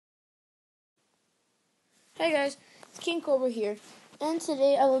Hi guys, it's King Cobra here, and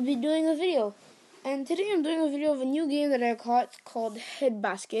today I will be doing a video. And today I'm doing a video of a new game that I caught called Head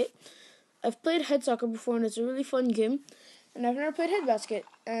Basket. I've played Head Soccer before and it's a really fun game, and I've never played Head Basket,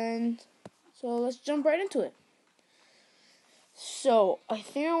 and so let's jump right into it. So, I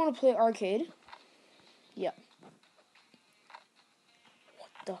think I want to play arcade. Yeah. What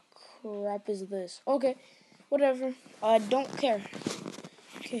the crap is this? Okay, whatever. I don't care.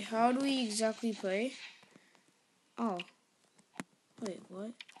 Okay, how do we exactly play? Oh. Wait,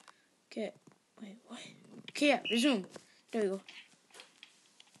 what? Okay. Wait, what? Okay, yeah, resume. There we go.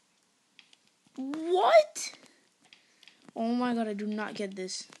 What? Oh my god, I do not get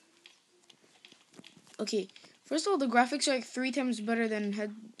this. Okay, first of all, the graphics are like 3 times better than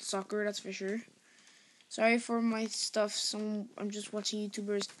Head Soccer, that's for sure. Sorry for my stuff, I'm just watching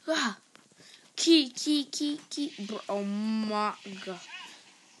YouTubers. Ah! Key. Bro, oh my god.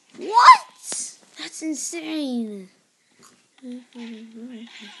 What? That's insane. Ooh,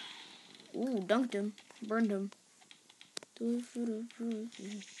 dunked him. Burned him.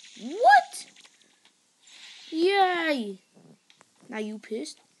 What? Yay! Now you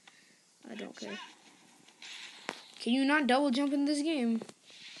pissed? I don't care. Can you not double jump in this game?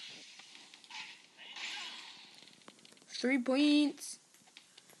 3 points.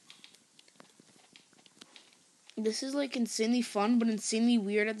 This is like insanely fun, but insanely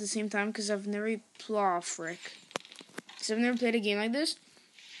weird at the same time because I've never played a game like this.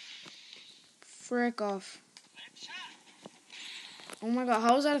 Frick off. Oh my god,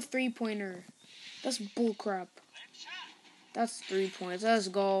 how is that a 3-pointer? That's bullcrap. That's 3 points. Let's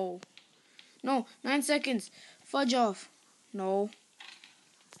go. No, 9 seconds. Fudge off. No.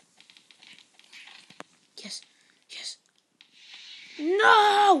 Yes.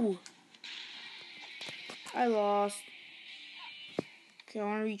 No! I lost. Okay, I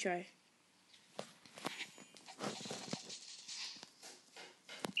want to retry.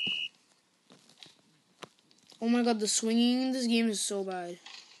 Oh my god, the swinging in this game is so bad.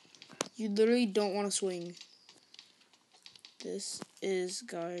 You literally don't want to swing. This is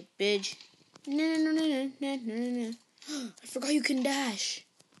garbage. No. I forgot you can dash.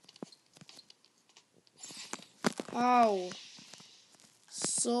 Ow.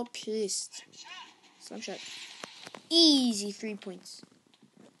 So pissed. Slam shot. Easy 3 points.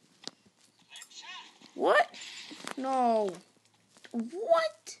 What? No.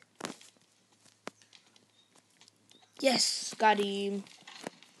 What? Yes, got him.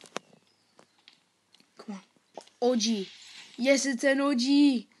 Come on. OG. Yes, it's an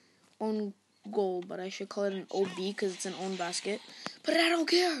OG. Own goal, but I should call it an OB because it's an own basket. But I don't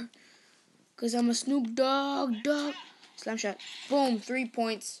care. Because I'm a Snoop Dogg. Slam shot. Boom. 3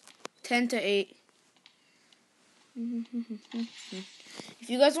 points. 10-8. If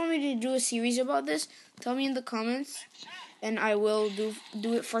you guys want me to do a series about this, tell me in the comments. And I will do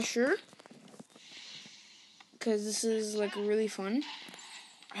it for sure. Because this is like really fun.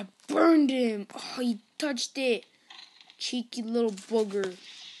 I burned him. Oh, he touched it. Cheeky little booger.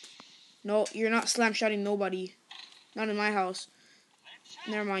 No, you're not slam shotting nobody. Not in my house.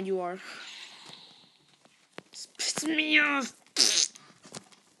 Never mind, you are. This pisses me off.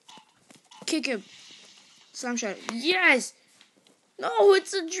 Kick him. Slam shot. Yes! No,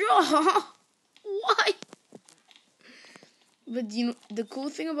 it's a draw. Why? But you know, the cool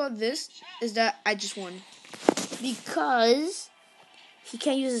thing about this is that I just won. Because he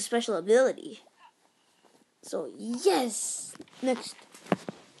can't use his special ability. So, yes. Next.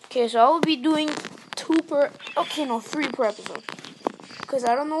 Okay, so I will be doing 3 per episode. Because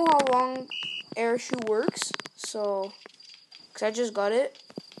I don't know how long air shoe works. So, because I just got it.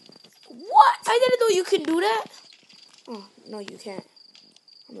 What? I didn't know you could do that. Oh, no, you can't.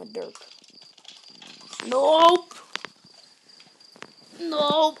 I'm a derp. Nope.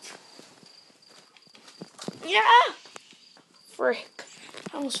 Yeah. Frick.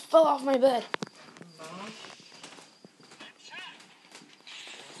 I almost fell off my bed.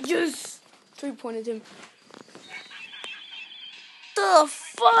 Yes. 3-pointed him. The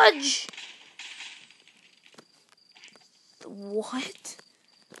fudge. What?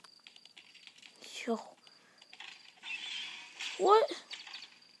 Yo. What?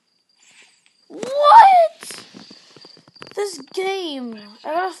 This game.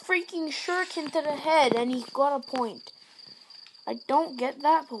 I got a freaking shuriken to the head and he got a point. I don't get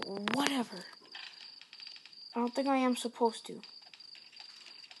that, but whatever. I don't think I am supposed to.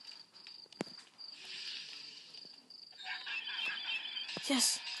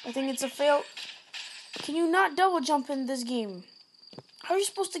 Yes, I think it's a fail. Can you not double jump in this game? How are you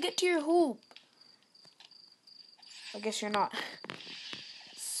supposed to get to your hoop? I guess you're not.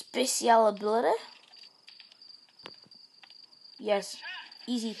 Special ability? Yes.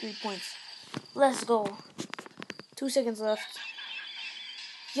 Easy 3 points. Let's go. 2 seconds left.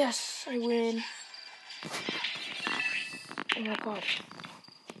 Yes, I win. Oh my god.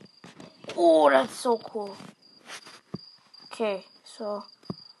 Oh, that's so cool. Okay, so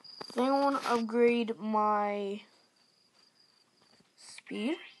I think I want to upgrade my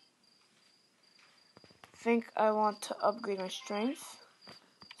speed. I think I want to upgrade my strength.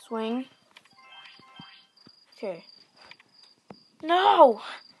 Swing. Okay. No!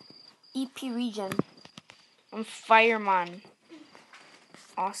 EP regen. I'm fireman.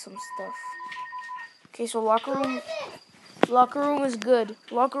 Awesome stuff. Okay, so locker room. Locker room is good.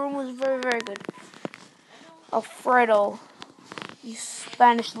 Locker room was very, very good. Alfredo, you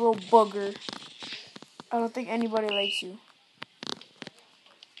Spanish little bugger. I don't think anybody likes you.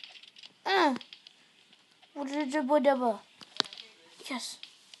 Yes.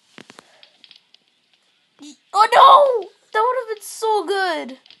 Oh no! That would have been so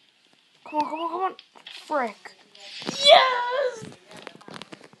good. Come on, come on, come on. Frick. Yes!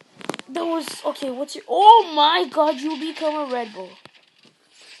 That was, okay, what's your, oh my god, you become a Red Bull.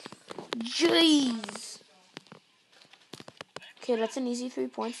 Jeez. Okay, that's an easy 3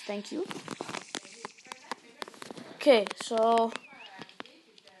 points, thank you. Okay, so.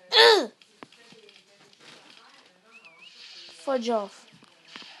 Fudge off.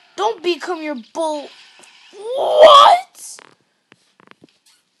 Don't become your bull. What?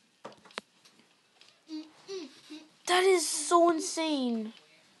 That is so insane.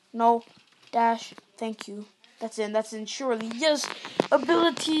 No. Dash. Thank you. That's in. That's in. Surely. Yes.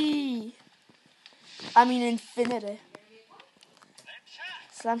 Ability. I mean infinity.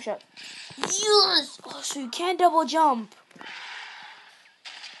 Slam shot. Yes. Oh, so you can't double jump.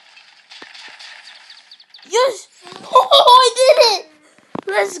 Yes. Oh, I did it.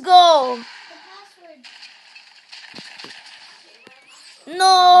 Let's go.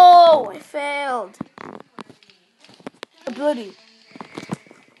 No, I failed. Ability.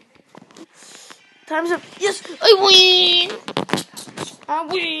 Time's up. Yes, I win. I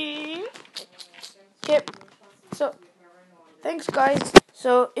win. Okay. So, thanks, guys.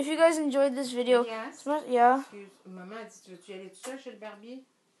 So, if you guys enjoyed this video, yeah. Maman a dit, veux-tu aller tout seul chez le barbier?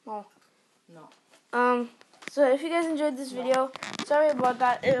 No. No. So if you guys enjoyed this video, sorry about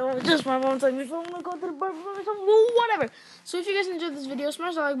that. It was just my mom telling me, so I'm gonna go to the bar, whatever. So if you guys enjoyed this video,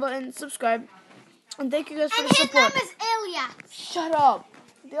 smash the like button, subscribe, and thank you guys for the support. And his name is Ilya. Shut up.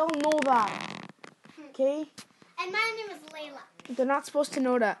 They all know that. Okay? And my name is Layla. They're not supposed to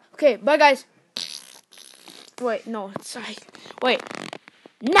know that. Okay, bye guys. Wait, no, sorry. Wait.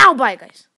 Now bye guys.